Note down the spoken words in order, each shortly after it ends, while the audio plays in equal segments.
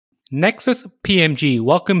Nexus PMG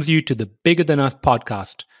welcomes you to the Bigger Than Us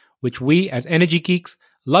podcast, which we as energy geeks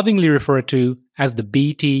lovingly refer to as the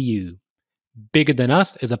BTU. Bigger Than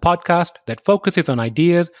Us is a podcast that focuses on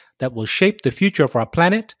ideas that will shape the future of our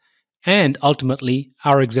planet and ultimately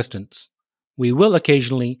our existence. We will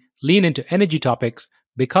occasionally lean into energy topics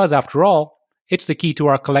because, after all, it's the key to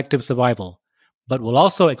our collective survival. But we'll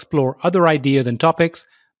also explore other ideas and topics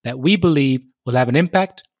that we believe will have an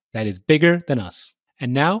impact that is bigger than us.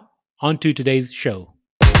 And now, on to today's show.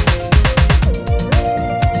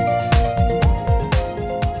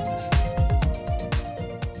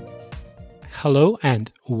 Hello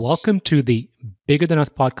and welcome to the Bigger Than Us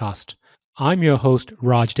podcast. I'm your host,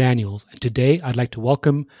 Raj Daniels, and today I'd like to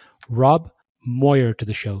welcome Rob Moir to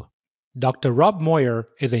the show. Dr. Rob Moir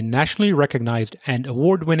is a nationally recognized and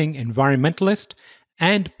award-winning environmentalist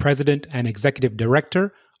and president and executive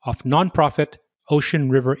director of nonprofit Ocean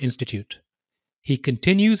River Institute. He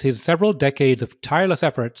continues his several decades of tireless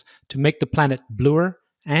efforts to make the planet bluer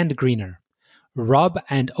and greener. Rob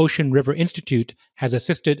and Ocean River Institute has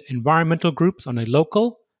assisted environmental groups on a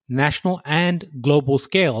local, national, and global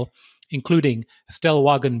scale, including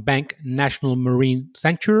Stellwagen Bank National Marine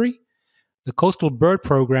Sanctuary, the Coastal Bird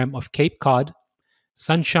Program of Cape Cod,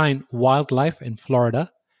 Sunshine Wildlife in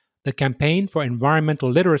Florida, the Campaign for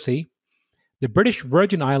Environmental Literacy, the British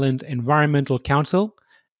Virgin Islands Environmental Council,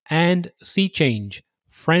 and Sea Change,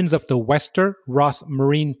 Friends of the Wester Ross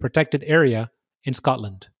Marine Protected Area in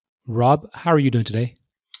Scotland. Rob, how are you doing today?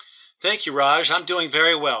 Thank you, Raj. I'm doing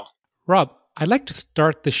very well. Rob, I'd like to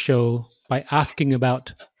start the show by asking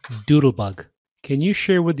about Doodlebug. Can you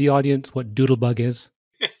share with the audience what Doodlebug is?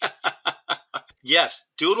 Yes,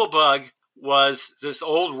 Doodlebug was this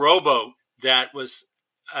old rowboat that was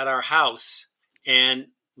at our house, and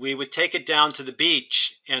we would take it down to the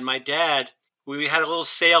beach, and my dad, we had a little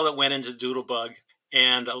sail that went into Doodlebug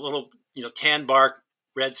and a little, tan bark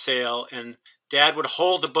red sail, and Dad would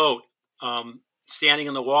hold the boat standing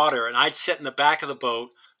in the water, and I'd sit in the back of the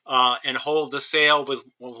boat and hold the sail with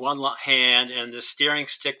one hand and the steering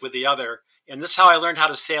stick with the other. And this is how I learned how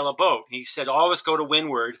to sail a boat. He said, always go to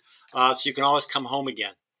windward so you can always come home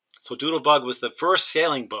again. So Doodlebug was the first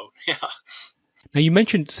sailing boat. Yeah. Now, you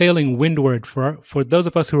mentioned sailing windward. For those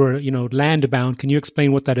of us who are, land-bound, can you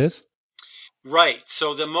explain what that is? Right.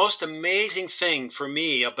 So the most amazing thing for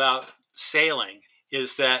me about sailing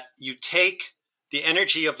is that you take the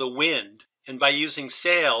energy of the wind, and by using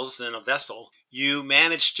sails in a vessel, you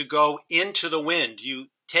manage to go into the wind. You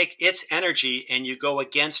take its energy and you go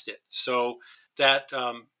against it. So that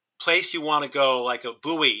place you want to go, like a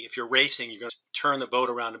buoy, if you're racing, you're going to turn the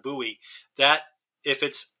boat around a buoy. That, if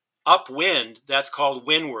it's upwind, that's called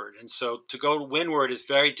windward. And so to go windward is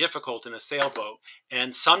very difficult in a sailboat.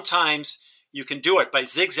 And sometimes you can do it by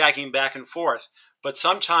zigzagging back and forth, but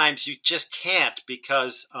sometimes you just can't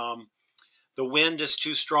because the wind is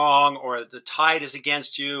too strong or the tide is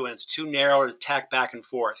against you and it's too narrow to tack back and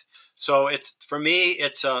forth. So for me,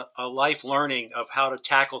 it's a life learning of how to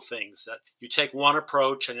tackle things, that you take one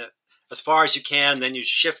approach and as far as you can, then you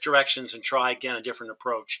shift directions and try again a different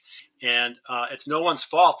approach. And it's no one's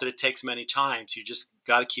fault that it takes many times. You just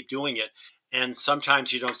got to keep doing it. And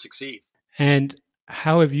sometimes you don't succeed. And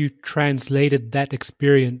how have you translated that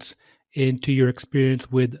experience into your experience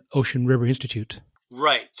with Ocean River Institute?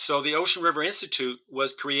 Right. So the Ocean River Institute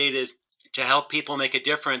was created to help people make a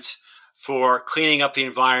difference for cleaning up the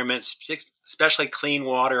environment, especially clean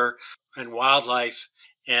water and wildlife.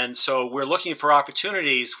 And so we're looking for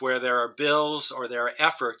opportunities where there are bills or there are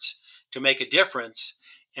efforts to make a difference.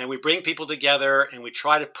 And we bring people together and we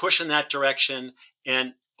try to push in that direction.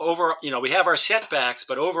 And we have our setbacks,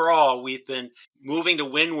 but overall, we've been moving to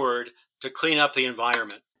windward to clean up the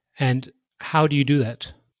environment. And how do you do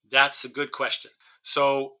that? That's a good question.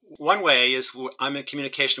 So one way is I'm in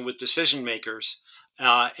communication with decision makers.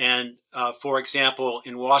 For example,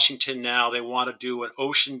 in Washington now, they want to do an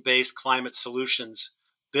ocean-based climate solutions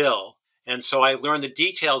bill. And so I learned the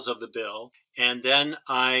details of the bill, and then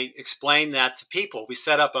I explain that to people. We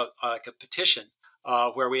set up a petition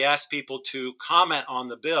where we ask people to comment on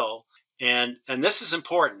the bill. And this is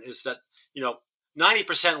important, is that,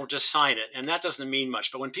 90% will just sign it, and that doesn't mean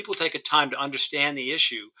much. But when people take a time to understand the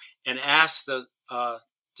issue and ask the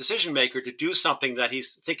decision maker to do something that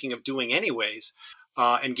he's thinking of doing anyways,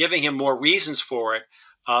 and giving him more reasons for it,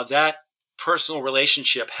 that personal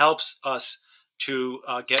relationship helps us to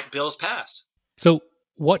get bills passed. So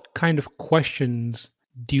what kind of questions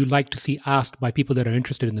do you like to see asked by people that are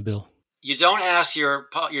interested in the bill? You don't ask your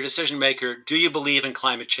decision maker, do you believe in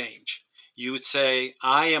climate change? You would say,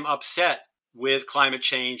 I am upset with climate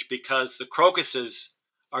change because the crocuses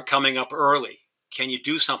are coming up early. can you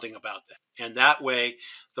do something about that? And that way,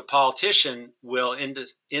 the politician will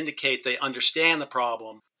indicate they understand the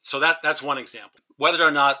problem. So that's one example. Whether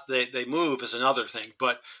or not they move is another thing.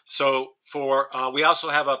 But so we also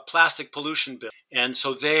have a plastic pollution bill. And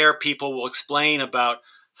so there people will explain about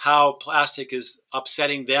how plastic is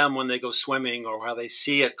upsetting them when they go swimming, or how they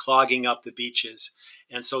see it clogging up the beaches.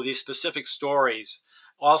 And so these specific stories,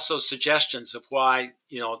 also suggestions of why,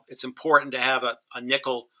 it's important to have a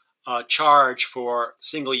nickel charge for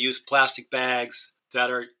single-use plastic bags that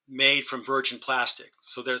are made from virgin plastic.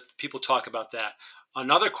 So people talk about that.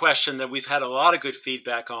 Another question that we've had a lot of good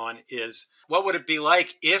feedback on is, what would it be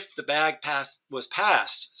like if the bag was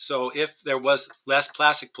passed? So if there was less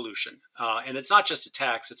plastic pollution, and it's not just a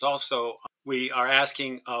tax, it's also, we are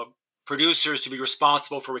asking producers to be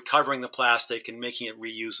responsible for recovering the plastic and making it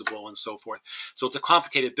reusable and so forth. So it's a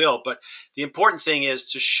complicated bill, but the important thing is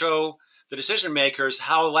to show the decision makers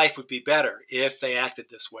how life would be better if they acted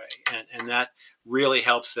this way. And that really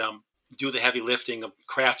helps them do the heavy lifting of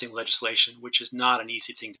crafting legislation, which is not an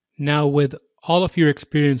easy thing. Now, with all of your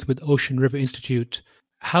experience with Ocean River Institute,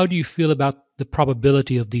 how do you feel about the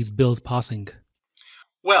probability of these bills passing?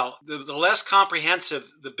 Well, the less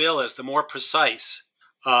comprehensive the bill is, the more precise,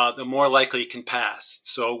 the more likely it can pass.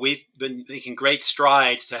 So we've been making great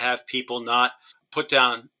strides to have people not put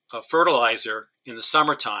down fertilizer in the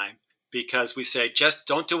summertime, because we say just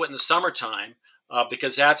don't do it in the summertime,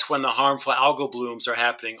 because that's when the harmful algal blooms are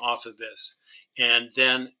happening off of this. And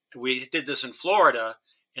then we did this in Florida,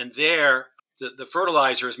 and there the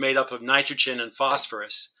fertilizer is made up of nitrogen and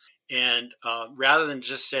phosphorus. And rather than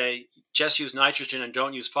just say, just use nitrogen and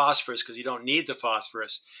don't use phosphorus because you don't need the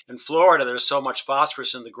phosphorus, in Florida there's so much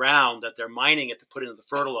phosphorus in the ground that they're mining it to put into the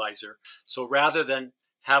fertilizer. So rather than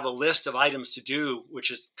have a list of items to do,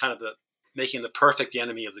 which is kind of making the perfect the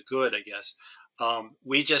enemy of the good, I guess,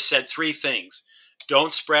 we just said three things.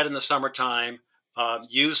 Don't spread in the summertime,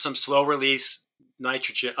 use some slow release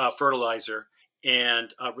nitrogen fertilizer,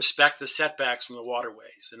 and respect the setbacks from the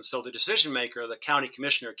waterways. And so the decision maker, the county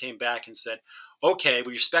commissioner, came back and said, okay,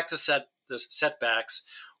 we respect the setbacks.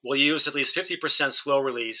 We'll use at least 50% slow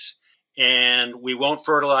release, and we won't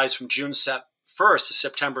fertilize from June 1st to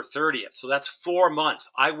September 30th. So that's 4 months.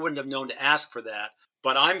 I wouldn't have known to ask for that,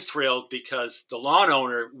 but I'm thrilled because the lawn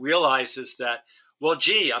owner realizes that, well,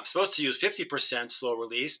 gee, I'm supposed to use 50% slow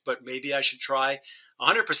release, but maybe I should try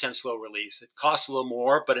 100% slow release. It costs a little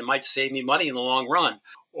more, but it might save me money in the long run.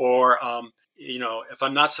 Or, if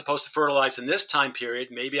I'm not supposed to fertilize in this time period,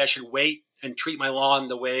 maybe I should wait and treat my lawn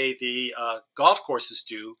the way the golf courses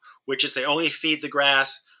do, which is they only feed the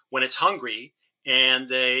grass when it's hungry, and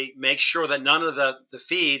they make sure that none of the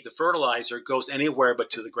feed, the fertilizer, goes anywhere but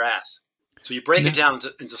to the grass. So you break it down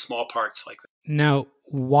into small parts like that. Now,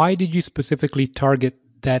 why did you specifically target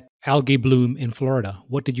that algae bloom in Florida?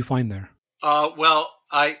 What did you find there? Well,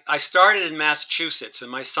 I started in Massachusetts, and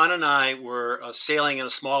my son and I were sailing in a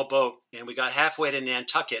small boat, and we got halfway to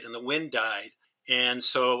Nantucket, and the wind died. And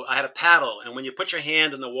so I had a paddle, and when you put your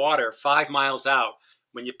hand in the water 5 miles out,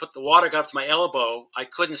 when you put the water got up to my elbow, I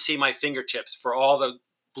couldn't see my fingertips for all the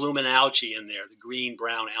blooming algae in there, the green,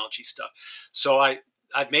 brown algae stuff. So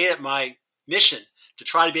I've made it my mission to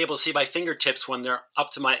try to be able to see my fingertips when they're up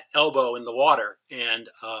to my elbow in the water. And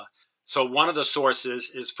so one of the sources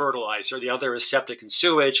is fertilizer, the other is septic and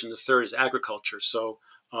sewage, and the third is agriculture. So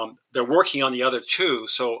they're working on the other two.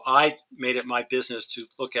 So I made it my business to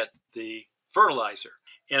look at the fertilizer.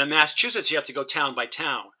 And in Massachusetts, you have to go town by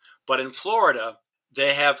town. But in Florida,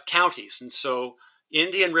 they have counties. And so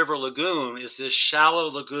Indian River Lagoon is this shallow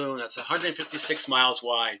lagoon that's 156 miles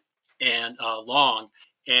wide and long.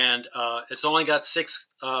 And it's only got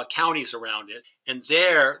 6 counties around it. And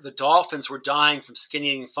there, the dolphins were dying from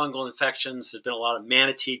skin-eating fungal infections. There's been a lot of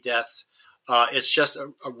manatee deaths. It's just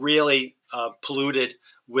a really polluted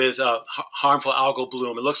with harmful algal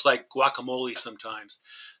bloom. It looks like guacamole sometimes.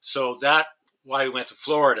 So that's why we went to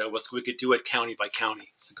Florida, was we could do it county by county.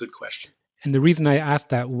 It's a good question. And the reason I asked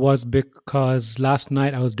that was because last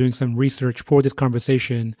night I was doing some research for this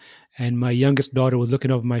conversation, and my youngest daughter was looking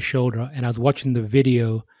over my shoulder, and I was watching the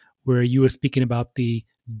video where you were speaking about the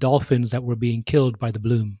dolphins that were being killed by the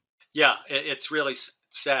bloom. Yeah, it's really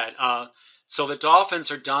sad. So the dolphins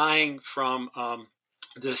are dying from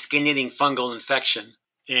the skin-eating fungal infection,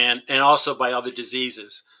 and also by other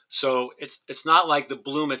diseases. So it's not like the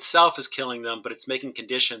bloom itself is killing them, but it's making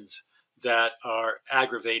conditions that are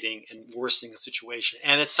aggravating and worsening the situation.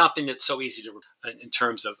 And it's something that's so easy to, in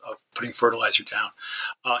terms of putting fertilizer down.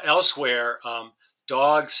 Elsewhere,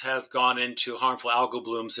 dogs have gone into harmful algal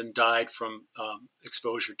blooms and died from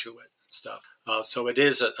exposure to it and stuff. So it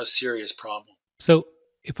is a serious problem. So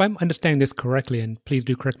if I'm understanding this correctly, and please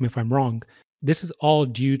do correct me if I'm wrong, this is all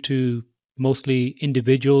due to mostly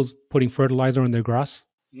individuals putting fertilizer on their grass?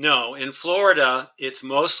 No, in Florida, it's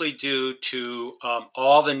mostly due to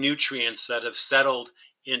all the nutrients that have settled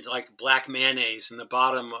into like black mayonnaise in the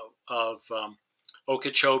bottom of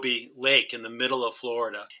Okeechobee Lake in the middle of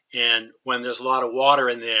Florida. And when there's a lot of water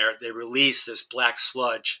in there, they release this black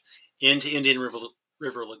sludge into Indian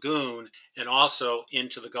River Lagoon and also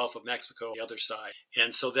into the Gulf of Mexico, the other side.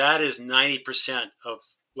 And so that is 90% of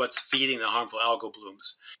what's feeding the harmful algal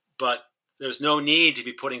blooms. But there's no need to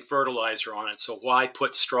be putting fertilizer on it. So why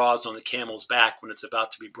put straws on the camel's back when it's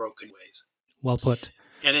about to be broken ways? Well put.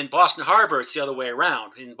 And in Boston Harbor, it's the other way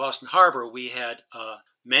around. In Boston Harbor, we had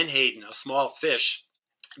menhaden, a small fish,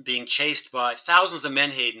 being chased by thousands of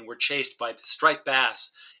menhaden were chased by striped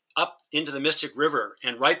bass up into the Mystic River.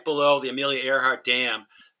 And right below the Amelia Earhart Dam,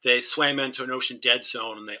 they swam into an ocean dead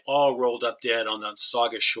zone and they all rolled up dead on the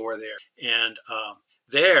Saugus shore there. And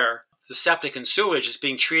there, the septic and sewage is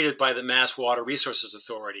being treated by the Mass Water Resources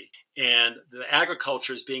Authority. And the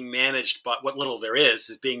agriculture is being managed by what little there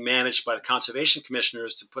is being managed by the conservation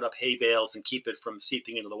commissioners to put up hay bales and keep it from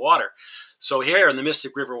seeping into the water. So here in the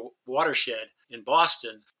Mystic River watershed in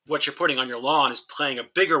Boston, what you're putting on your lawn is playing a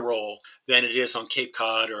bigger role than it is on Cape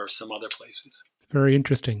Cod or some other places. Very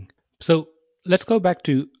interesting. So let's go back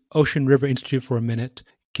to Ocean River Institute for a minute.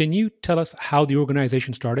 Can you tell us how the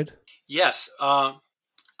organization started? Yes.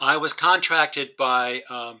 I was contracted by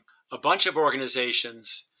a bunch of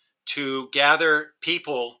organizations to gather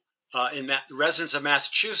people residents of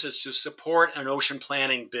Massachusetts to support an ocean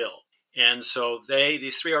planning bill. And so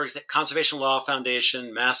these three organizations, Conservation Law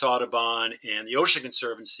Foundation, Mass Audubon, and the Ocean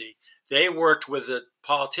Conservancy, they worked with the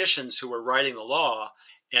politicians who were writing the law,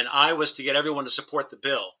 and I was to get everyone to support the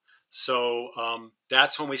bill. So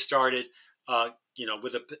that's when we started,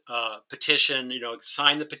 with a petition,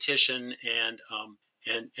 sign the petition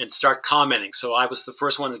and start commenting. So I was the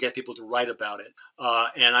first one to get people to write about it.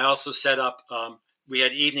 And I also set up, we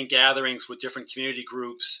had evening gatherings with different community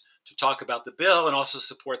groups to talk about the bill and also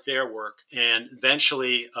support their work. And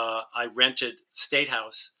eventually I rented State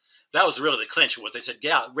House. That was really the clinch. They said,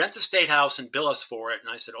 yeah, rent the State House and bill us for it. And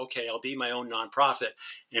I said, okay, I'll be my own nonprofit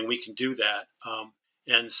and we can do that.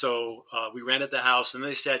 And so we rented the house and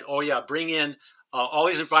they said, oh yeah, bring in all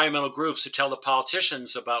these environmental groups to tell the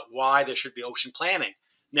politicians about why there should be ocean planning.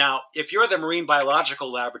 Now, if you're the Marine Biological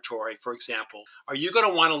Laboratory, for example, are you going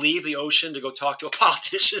to want to leave the ocean to go talk to a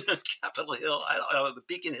politician on Capitol Hill, the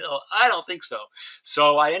Beacon Hill? I don't think so.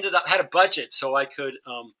 So I had a budget so I could,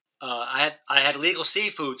 I had legal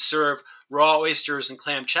seafood serve raw oysters and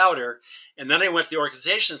clam chowder. And then I went to the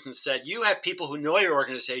organizations and said, you have people who know your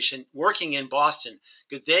organization working in Boston.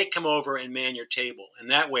 Could they come over and man your table? And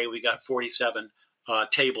that way we got 47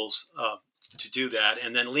 tables to do that.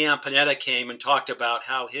 And then Leon Panetta came and talked about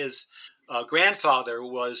how his grandfather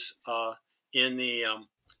was in the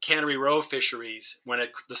Cannery Row fisheries when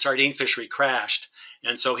the sardine fishery crashed.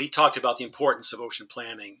 And so he talked about the importance of ocean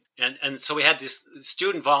planning. And so we had these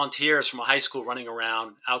student volunteers from a high school running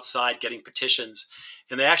around outside getting petitions.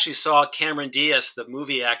 And they actually saw Cameron Diaz, the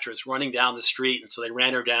movie actress, running down the street. And so they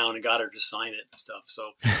ran her down and got her to sign it and stuff. So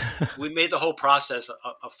we made the whole process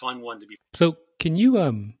a fun one to be. So can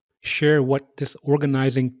you share what this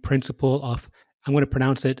organizing principle of, I'm going to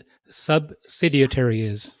pronounce it, subsidiarity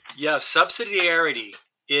is? Yeah, subsidiarity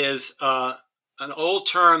is an old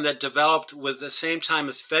term that developed with the same time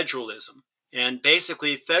as federalism. And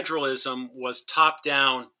basically, federalism was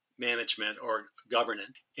top-down management or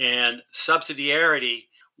governance. And subsidiarity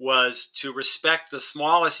was to respect the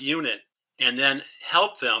smallest unit and then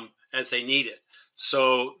help them as they need it.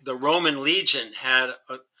 So the Roman legion had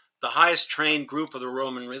the highest trained group of the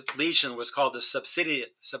Roman legion was called the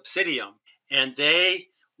subsidium. And they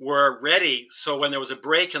were ready. So when there was a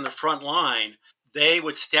break in the front line, they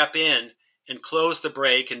would step in and close the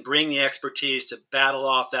break and bring the expertise to battle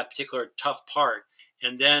off that particular tough part.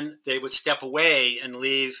 And then they would step away and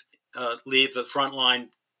leave the front line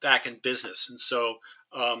back in business. And so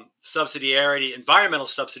environmental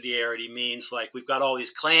subsidiarity means like we've got all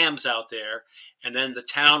these clams out there, and then the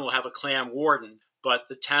town will have a clam warden, but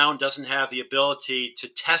the town doesn't have the ability to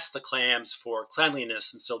test the clams for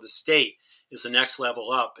cleanliness. And so the state is the next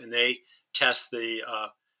level up, and they test the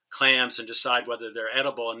clams and decide whether they're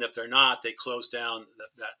edible. And if they're not, they close down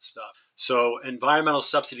that stuff. So environmental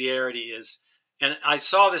subsidiarity is, and I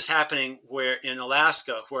saw this happening where in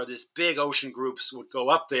Alaska, where these big ocean groups would go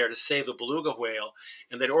up there to save the beluga whale,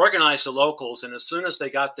 and they'd organize the locals. And as soon as they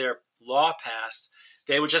got their law passed,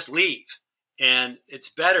 they would just leave. And it's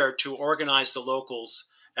better to organize the locals,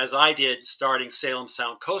 as I did starting Salem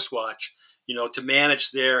Sound Coast Watch, to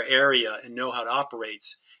manage their area and know how it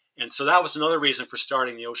operates. And so that was another reason for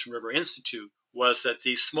starting the Ocean River Institute, was that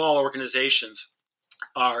these small organizations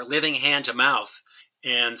are living hand to mouth,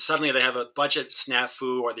 and suddenly they have a budget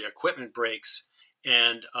snafu or the equipment breaks.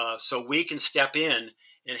 And so we can step in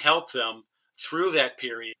and help them through that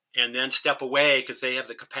period and then step away because they have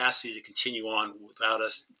the capacity to continue on without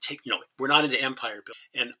us. We're not into empire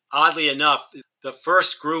building. And oddly enough, the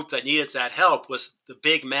first group that needed that help was the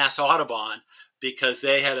big Mass Audubon, because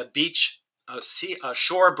they had a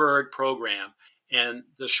shorebird program. And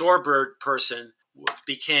the shorebird person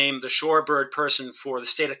became the shorebird person for the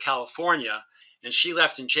state of California. And she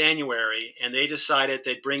left in January, and they decided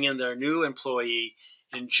they'd bring in their new employee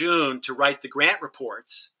in June to write the grant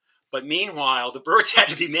reports. But meanwhile, the birds had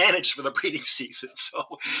to be managed for the breeding season. So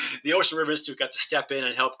the Ocean River Institute got to step in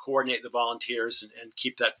and help coordinate the volunteers and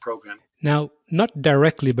keep that program. Now, not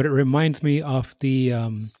directly, but it reminds me of the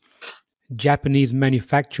Japanese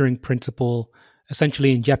manufacturing principle.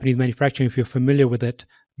 Essentially, in Japanese manufacturing, if you're familiar with it,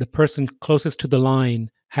 the person closest to the line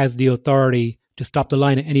has the authority to stop the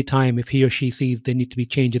line at any time if he or she sees there need to be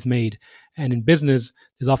changes made. And in business,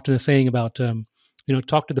 there's often a saying about,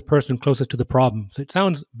 talk to the person closest to the problem. So it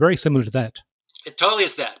sounds very similar to that. It totally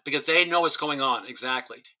is that, because they know what's going on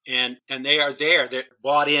exactly, and they are there. They're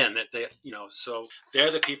bought in. So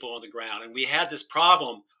they're the people on the ground. And we had this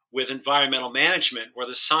problem with environmental management where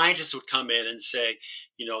the scientists would come in and say,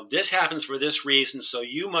 this happens for this reason, so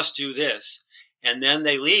you must do this. And then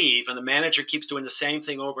they leave, and the manager keeps doing the same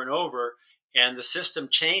thing over and over, and the system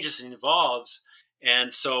changes and evolves.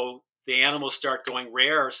 And so the animals start going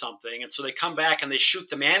rare or something. And so they come back and they shoot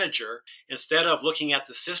the manager instead of looking at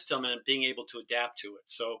the system and being able to adapt to it.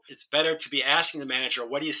 So it's better to be asking the manager,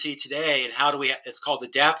 what do you see today? And how do it's called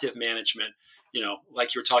adaptive management,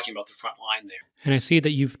 like you were talking about the front line there. And I see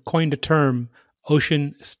that you've coined a term,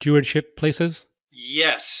 ocean stewardship places.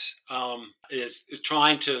 Yes. Is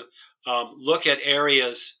trying to look at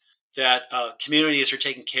areas that communities are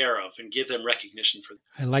taking care of and give them recognition for them.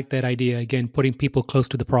 I like that idea. Again, putting people close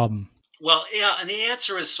to the problem. Well, yeah, and the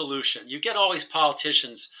answer is solution. You get all these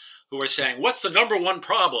politicians who are saying, what's the number one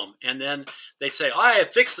problem? And then they say, I have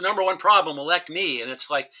fixed the number one problem, elect me. And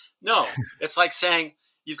it's like, no, it's like saying,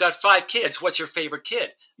 you've got 5 kids, what's your favorite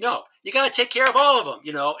kid? No, you got to take care of all of them,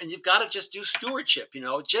 and you've got to just do stewardship,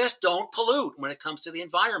 just don't pollute when it comes to the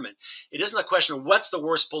environment. It isn't a question of what's the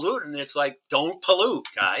worst pollutant. It's like, don't pollute,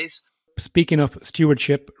 guys. Speaking of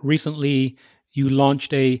stewardship, recently you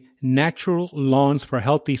launched a Natural Lawns for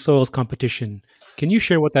Healthy Soils competition. Can you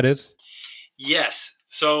share what that is? Yes.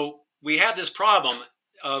 So we had this problem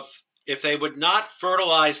of if they would not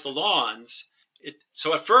fertilize the lawns.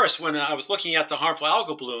 So at first, when I was looking at the harmful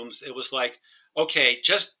algal blooms, it was like, okay,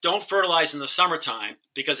 just don't fertilize in the summertime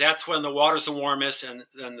because that's when the water's the warmest and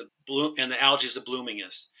the algae is the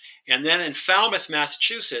bloomingest. And then in Falmouth,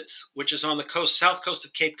 Massachusetts, which is on the south coast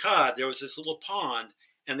of Cape Cod, there was this little pond,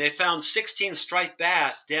 and they found 16 striped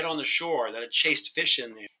bass dead on the shore that had chased fish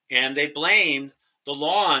in there. And they blamed the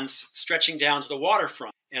lawns stretching down to the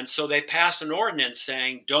waterfront. And so they passed an ordinance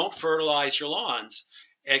saying, don't fertilize your lawns,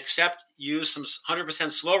 except use some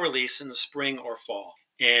 100% slow release in the spring or fall.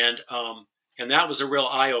 And that was a real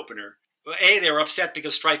eye-opener. They were upset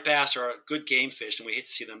because striped bass are a good game fish, and we hate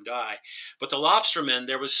to see them die. But the lobstermen,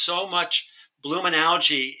 there was so much bloomin'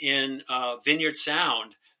 algae in Vineyard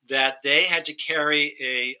Sound that they had to carry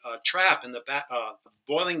a trap in the back,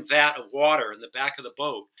 boiling vat of water in the back of the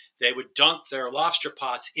boat. They would dunk their lobster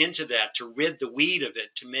pots into that to rid the weed of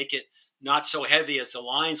it, to make it not so heavy as the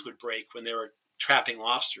lines would break when they were trapping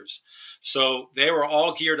lobsters. So they were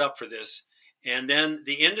all geared up for this. And then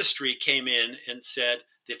the industry came in and said,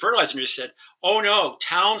 the fertilizer industry said, oh no,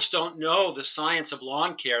 towns don't know the science of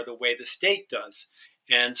lawn care the way the state does.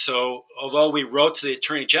 And so although we wrote to the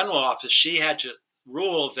Attorney General office, she had to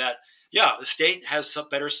rule that, yeah, the state has some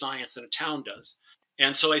better science than a town does.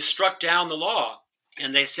 And so they struck down the law,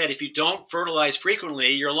 and they said, if you don't fertilize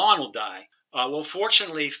frequently, your lawn will die. Well,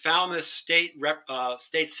 fortunately, Falmouth state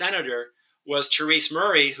senator was Therese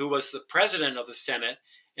Murray, who was the president of the Senate.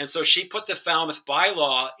 And so she put the Falmouth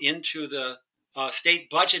bylaw into the state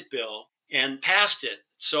budget bill and passed it.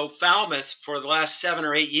 So Falmouth, for the last 7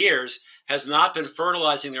 or 8 years, has not been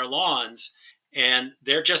fertilizing their lawns, and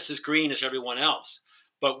they're just as green as everyone else.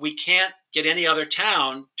 But we can't get any other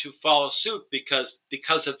town to follow suit because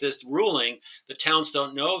of this ruling. The towns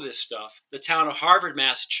don't know this stuff. The town of Harvard,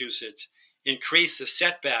 Massachusetts, increased the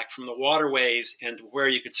setback from the waterways and where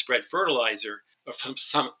you could spread fertilizer from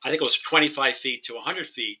I think it was 25 feet to 100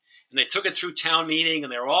 feet. And they took it through town meeting,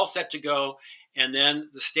 and they were all set to go. And then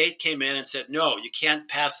the state came in and said, no, you can't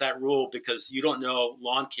pass that rule because you don't know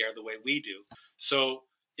lawn care the way we do. So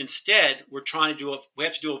instead, we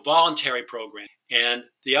have to do a voluntary program. And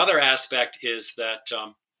the other aspect is that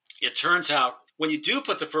it turns out when you do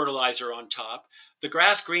put the fertilizer on top, the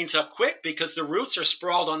grass greens up quick because the roots are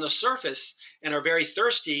sprawled on the surface and are very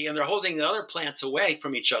thirsty, and they're holding the other plants away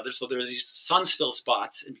from each other. So there's these sunspill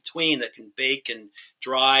spots in between that can bake and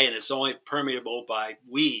dry, and it's only permeable by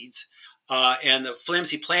weeds. And the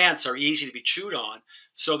flimsy plants are easy to be chewed on.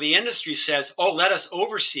 So the industry says, oh, let us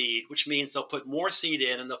overseed, which means they'll put more seed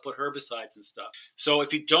in and they'll put herbicides and stuff. So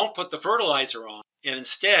if you don't put the fertilizer on, and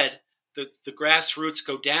instead the grass roots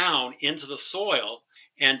go down into the soil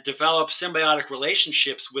and develop symbiotic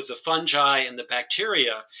relationships with the fungi and the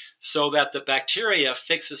bacteria, so that the bacteria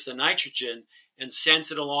fixes the nitrogen and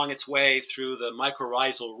sends it along its way through the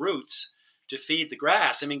mycorrhizal roots to feed the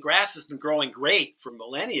grass. I mean, grass has been growing great for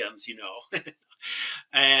millenniums,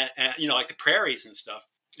 and like the prairies and stuff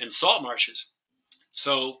and salt marshes.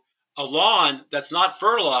 So a lawn that's not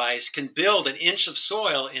fertilized can build an inch of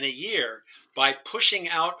soil in a year by pushing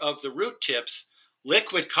out of the root tips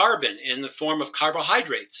liquid carbon in the form of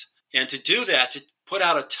carbohydrates. And to do that, to put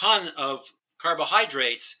out a ton of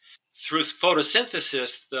carbohydrates through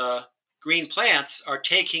photosynthesis, the green plants are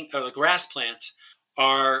the grass plants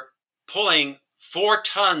are pulling 4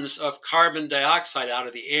 tons of carbon dioxide out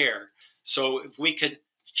of the air. So if we could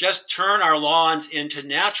just turn our lawns into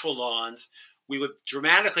natural lawns, we would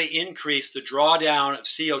dramatically increase the drawdown of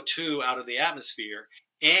CO2 out of the atmosphere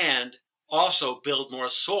and also build more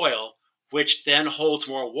soil, which then holds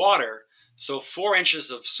more water. So 4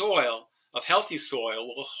 inches of soil, of healthy soil,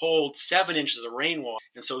 will hold 7 inches of rainwater.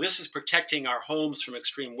 And so this is protecting our homes from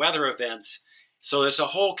extreme weather events. So there's a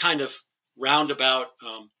whole kind of roundabout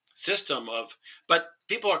system but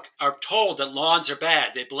people are told that lawns are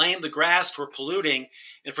bad. They blame the grass for polluting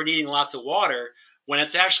and for needing lots of water, when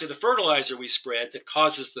it's actually the fertilizer we spread that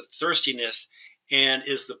causes the thirstiness and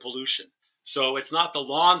is the pollution. So it's not the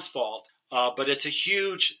lawn's fault, but it's a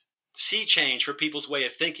huge sea change for people's way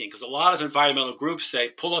of thinking, because a lot of environmental groups say,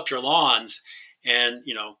 pull up your lawns and,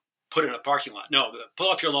 put in a parking lot. No,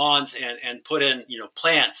 pull up your lawns and put in,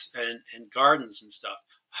 plants and gardens and stuff.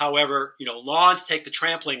 However, lawns take the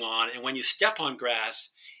trampling on, and when you step on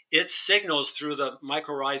grass, it signals through the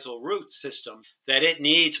mycorrhizal root system that it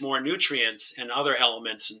needs more nutrients and other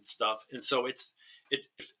elements and stuff. And so it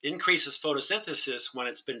increases photosynthesis when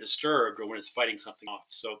it's been disturbed or when it's fighting something off.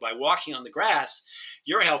 So by walking on the grass,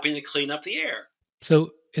 you're helping to clean up the air.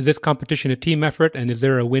 So is this competition a team effort, and is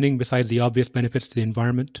there a winning besides the obvious benefits to the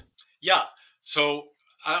environment? Yeah. So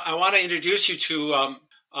I want to introduce you to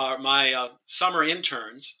my summer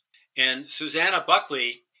interns. And Susanna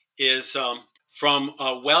Buckley is from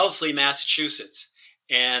Wellesley, Massachusetts.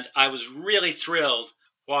 And I was really thrilled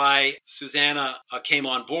why Susanna came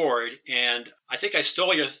on board. And I think I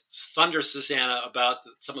stole your thunder, Susanna, about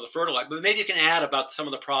some of the fertilizer. But maybe you can add about some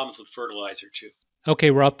of the problems with fertilizer, too. Okay,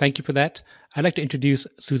 Rob, thank you for that. I'd like to introduce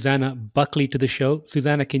Susanna Buckley to the show.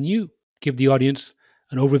 Susanna, can you give the audience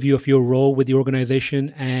an overview of your role with the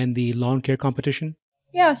organization and the lawn care competition?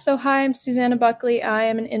 Yeah, so hi, I'm Susanna Buckley. I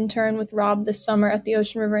am an intern with Rob this summer at the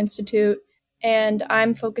Ocean River Institute, and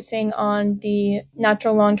I'm focusing on the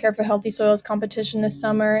Natural Lawn Care for Healthy Soils competition this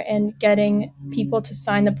summer and getting people to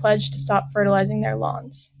sign the pledge to stop fertilizing their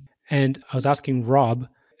lawns. And I was asking Rob,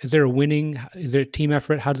 is there a team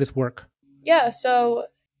effort? How does this work? Yeah, so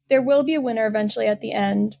there will be a winner eventually at the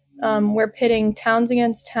end. We're pitting towns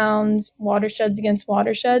against towns, watersheds against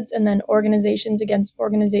watersheds, and then organizations against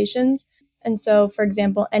organizations. And so, for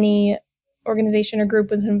example, any organization or group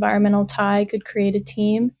with an environmental tie could create a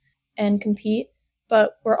team and compete.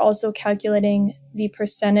 But we're also calculating the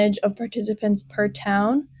percentage of participants per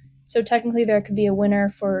town. So technically, there could be a winner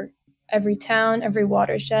for every town, every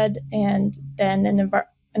watershed, and then an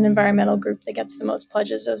environmental group that gets the most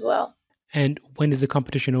pledges as well. And when is the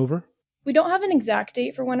competition over? We don't have an exact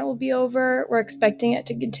date for when it will be over. We're expecting it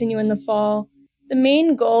to continue in the fall. The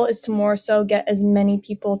main goal is to more so get as many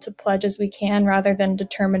people to pledge as we can rather than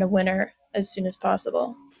determine a winner as soon as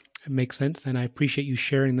possible. It makes sense, and I appreciate you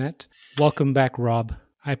sharing that. Welcome back, Rob.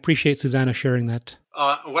 I appreciate Susanna sharing that.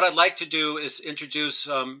 What I'd like to do is introduce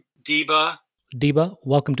Deba. Deba,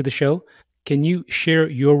 welcome to the show. Can you share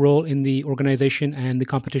your role in the organization and the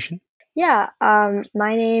competition? Yeah,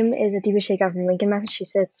 my name is Adiba Sheikha from Lincoln,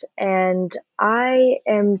 Massachusetts, and I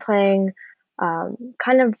am playing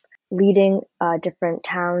kind of leading different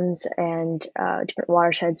towns and different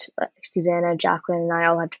watersheds. Susanna, Jacqueline, and I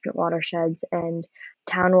all have different watersheds, and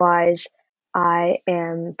town-wise, I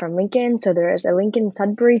am from Lincoln, so there is a Lincoln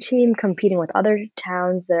Sudbury team competing with other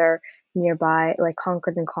towns that are nearby, like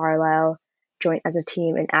Concord and Carlisle joint as a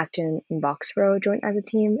team, and Acton and Boxborough joint as a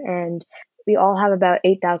team. And we all have about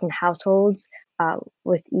 8,000 households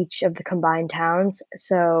with each of the combined towns.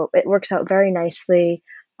 So it works out very nicely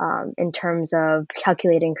in terms of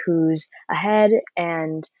calculating who's ahead,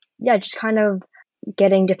 and yeah, just kind of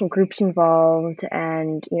getting different groups involved,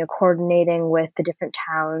 and coordinating with the different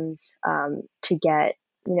towns to get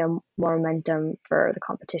more momentum for the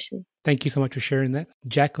competition. Thank you so much for sharing that.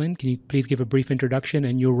 Jacqueline, can you please give a brief introduction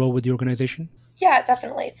and your role with the organization? Yeah,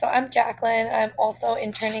 definitely. So I'm Jacqueline. I'm also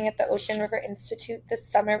interning at the Ocean River Institute this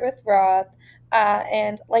summer with Rob.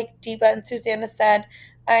 And like Deba and Susanna said,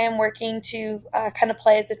 I am working to kind of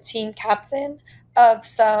play as a team captain of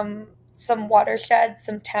some watersheds,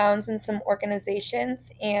 some towns, and some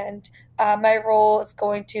organizations. And my role is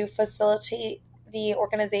going to facilitate the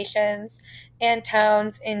organizations and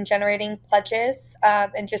towns in generating pledges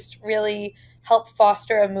and just really help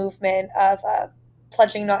foster a movement of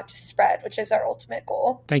pledging not to spread, which is our ultimate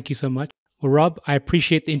goal. Thank you so much. Well, Rob, I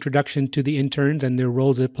appreciate the introduction to the interns and their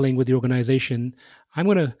roles they're playing with the organization. I'm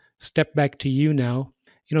going to step back to you now.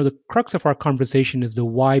 The crux of our conversation is the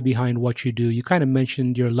why behind what you do. You kind of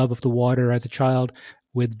mentioned your love of the water as a child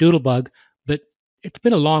with Doodlebug, but it's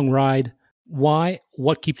been a long ride. Why?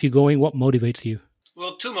 What keeps you going? What motivates you?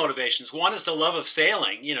 Well, two motivations. One is the love of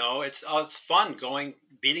sailing. It's fun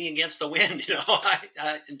beating against the wind.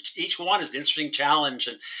 Each one is an interesting challenge,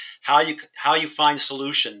 and how you find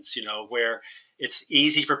solutions. Where it's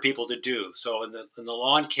easy for people to do. So in the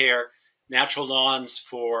lawn care, Natural Lawns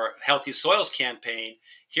for Healthy Soils campaign,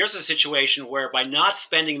 here's a situation where by not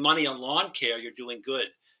spending money on lawn care, you're doing good.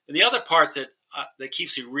 And the other part that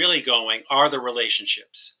keeps me really going are the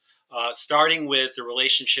relationships. Starting with the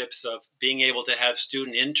relationships of being able to have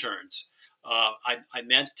student interns. I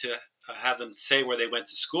meant to have them say where they went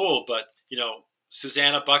to school, but,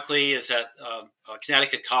 Susanna Buckley is at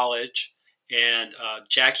Connecticut College, and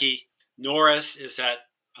Jackie Norris is at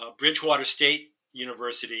Bridgewater State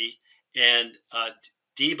University, and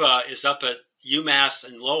Deba is up at UMass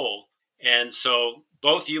and Lowell. And so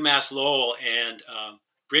both UMass Lowell and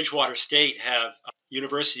Bridgewater State have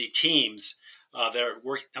university teams. They're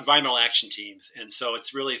environmental action teams. And so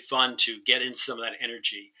it's really fun to get in some of that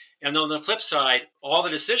energy. And on the flip side, all the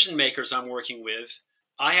decision makers I'm working with,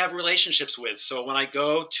 I have relationships with. So when I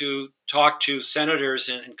go to talk to senators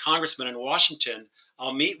and congressmen in Washington,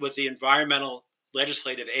 I'll meet with the environmental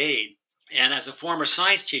legislative aide. And as a former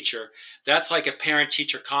science teacher, that's like a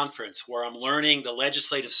parent-teacher conference where I'm learning the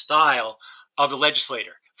legislative style of the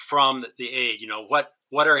legislator from the aide.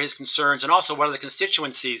 What are his concerns, and also what are the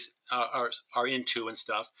constituencies are into and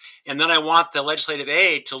stuff. And then I want the legislative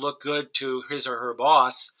aide to look good to his or her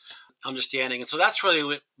boss, understanding. And so that's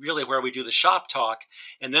really where we do the shop talk.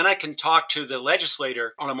 And then I can talk to the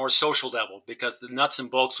legislator on a more social level, because the nuts and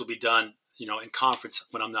bolts will be done, in conference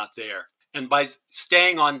when I'm not there. And by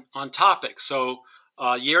staying on topic. So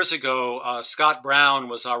years ago, Scott Brown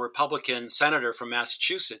was our Republican senator from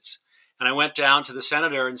Massachusetts. And I went down to the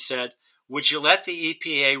senator and said, would you let the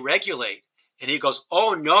EPA regulate? And he goes,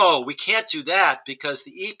 oh, no, we can't do that because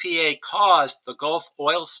the EPA caused the Gulf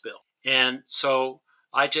oil spill. And so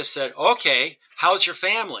I just said, okay, how's your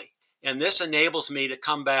family? And this enables me to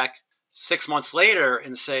come back 6 months later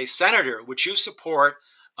and say, Senator, would you support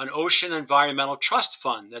an ocean environmental trust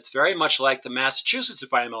fund that's very much like the Massachusetts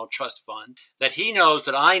Environmental Trust Fund that he knows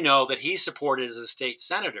that I know that he supported as a state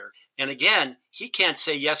senator? And again, he can't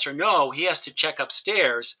say yes or no. He has to check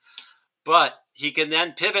upstairs. But he can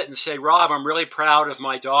then pivot and say, Rob, I'm really proud of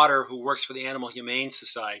my daughter who works for the Animal Humane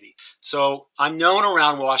Society. So I'm known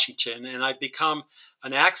around Washington, and I've become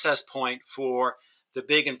an access point for the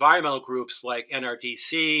big environmental groups like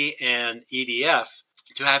NRDC and EDF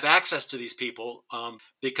to have access to these people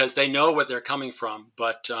because they know where they're coming from.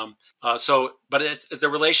 But the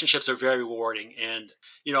relationships are very rewarding. And,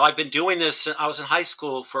 I've been doing this. I was in high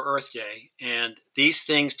school for Earth Day, and these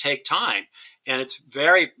things take time. And it's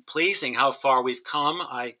very pleasing how far we've come.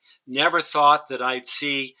 I never thought that I'd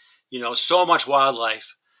see, so much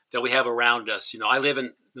wildlife that we have around us. I live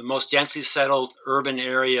in the most densely settled urban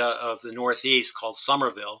area of the Northeast called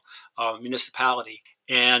Somerville municipality.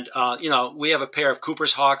 And, we have a pair of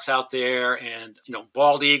Cooper's hawks out there and,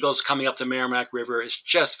 bald eagles coming up the Merrimack River. It's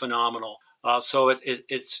just phenomenal. So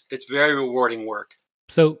it's very rewarding work.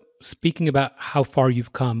 So speaking about how far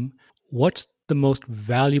you've come, what's the most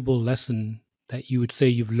valuable lesson that you would say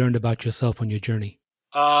you've learned about yourself on your journey?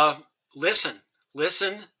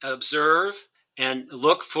 Listen, observe, and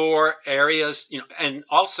look for areas, and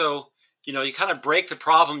also you kind of break the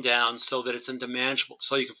problem down so that it's into manageable,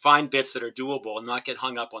 so you can find bits that are doable and not get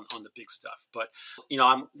hung up on the big stuff. But,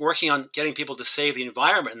 I'm working on getting people to save the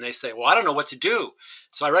environment, and they say, well, I don't know what to do.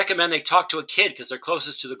 So I recommend they talk to a kid because they're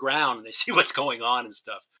closest to the ground and they see what's going on and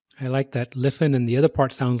stuff. I like that. Listen, and the other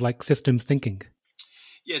part sounds like systems thinking.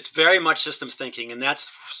 It's very much systems thinking, and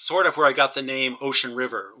that's sort of where I got the name Ocean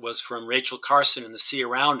River, was from Rachel Carson in The Sea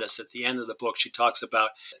Around Us. At the end of the book, she talks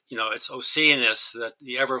about, it's oceanus, that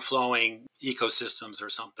the ever-flowing ecosystems or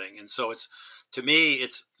something. And so to me,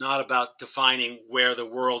 it's not about defining where the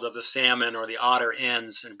world of the salmon or the otter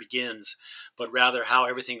ends and begins, but rather how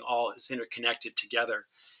everything all is interconnected together.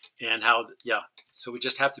 And so we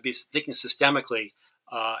just have to be thinking systemically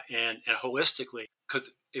and holistically,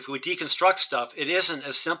 because if we deconstruct stuff, it isn't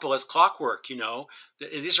as simple as clockwork.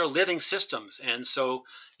 These are living systems. And so,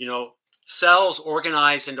 cells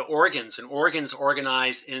organize into organs, and organs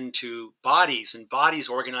organize into bodies, and bodies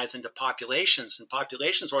organize into populations, and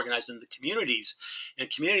populations organize into communities,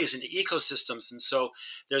 and communities into ecosystems. And so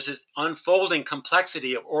there's this unfolding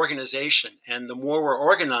complexity of organization. And the more we're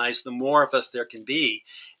organized, the more of us there can be.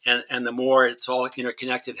 And the more it's all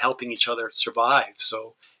interconnected, helping each other survive.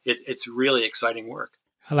 So it's really exciting work.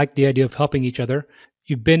 I like the idea of helping each other.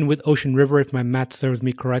 You've been with Ocean River, if my math serves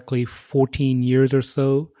me correctly, 14 years or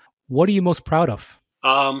so. What are you most proud of?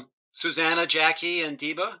 Susanna, Jackie, and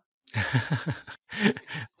Deba.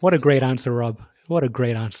 What a great answer, Rob. What a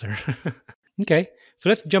great answer. Okay, so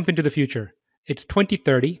let's jump into the future. It's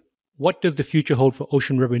 2030. What does the future hold for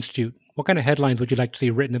Ocean River Institute? What kind of headlines would you like to see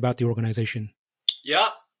written about the organization? Yeah,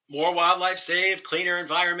 more wildlife saved, cleaner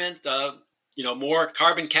environment, more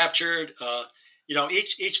carbon captured.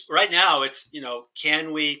 Each right now it's,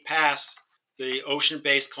 can we pass the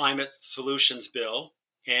ocean-based climate solutions bill?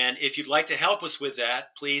 And if you'd like to help us with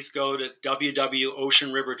that, please go to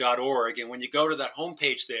www.oceanriver.org. And when you go to that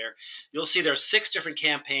homepage there, you'll see there are 6 different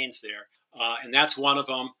campaigns there. And that's one of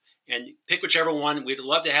them. And pick whichever one. We'd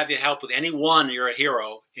love to have you help with any one. You're a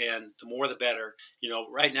hero. And the more, the better.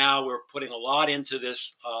 Right now we're putting a lot into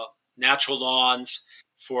this natural lawns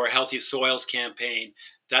for healthy soils campaign.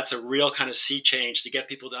 That's a real kind of sea change to get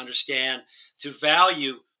people to understand, to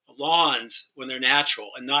value lawns when they're natural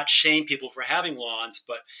and not shame people for having lawns.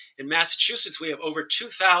 But in Massachusetts, we have over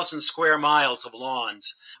 2,000 square miles of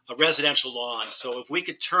lawns, residential lawns. So if we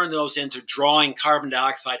could turn those into drawing carbon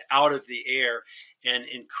dioxide out of the air and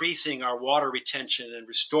increasing our water retention and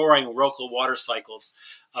restoring local water cycles,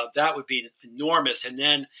 that would be enormous. And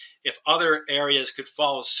then if other areas could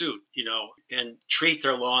follow suit, and treat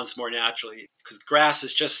their lawns more naturally, because grass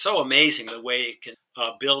is just so amazing the way it can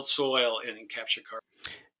build soil and capture carbon.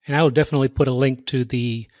 And I will definitely put a link to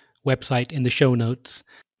the website in the show notes.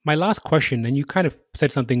 My last question, and you kind of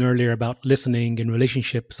said something earlier about listening and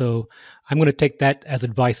relationship, so I'm going to take that as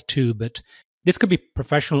advice too, but this could be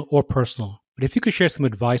professional or personal. But if you could share some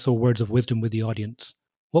advice or words of wisdom with the audience,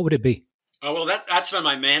 what would it be? Well, that's been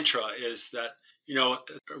my mantra, is that,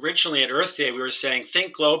 originally at Earth Day, we were saying,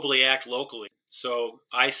 think globally, act locally. So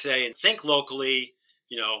I say, think locally,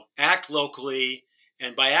 act locally,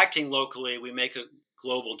 and by acting locally, we make a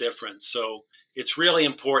global difference. So it's really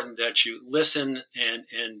important that you listen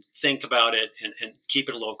and think about it and keep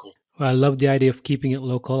it local. Well, I love the idea of keeping it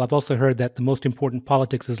local. I've also heard that the most important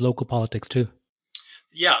politics is local politics too.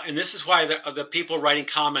 Yeah, and this is why the people writing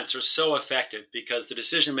comments are so effective, because the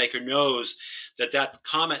decision maker knows that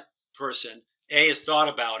comment person, A, has thought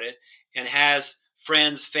about it and has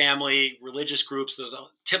friends, family, religious groups. There's a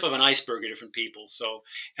tip of an iceberg of different people. So,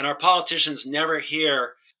 and our politicians never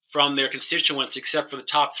hear from their constituents except for the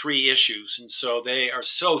top 3 issues. And so they are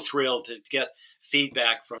so thrilled to get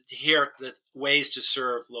feedback to hear the ways to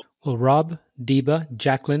serve local. Well, Rob, Deba,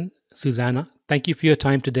 Jacqueline, Susanna, thank you for your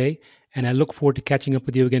time today. And I look forward to catching up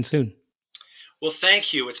with you again soon. Well,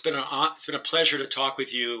 thank you. It's been a pleasure to talk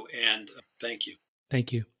with you, and thank you.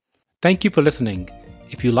 Thank you. Thank you for listening.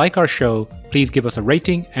 If you like our show, please give us a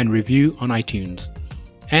rating and review on iTunes.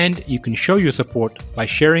 And you can show your support by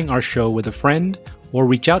sharing our show with a friend or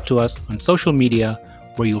reach out to us on social media,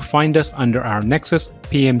 where you'll find us under our Nexus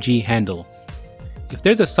PMG handle. If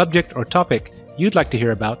there's a subject or topic you'd like to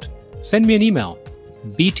hear about, send me an email,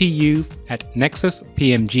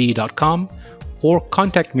 btu@nexuspmg.com, or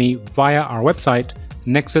contact me via our website,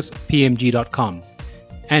 nexuspmg.com.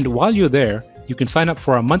 And while you're there, you can sign up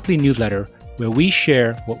for our monthly newsletter, where we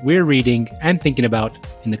share what we're reading and thinking about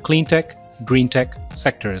in the clean tech, green tech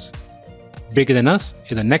sectors. Bigger Than Us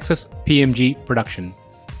is a Nexus PMG production.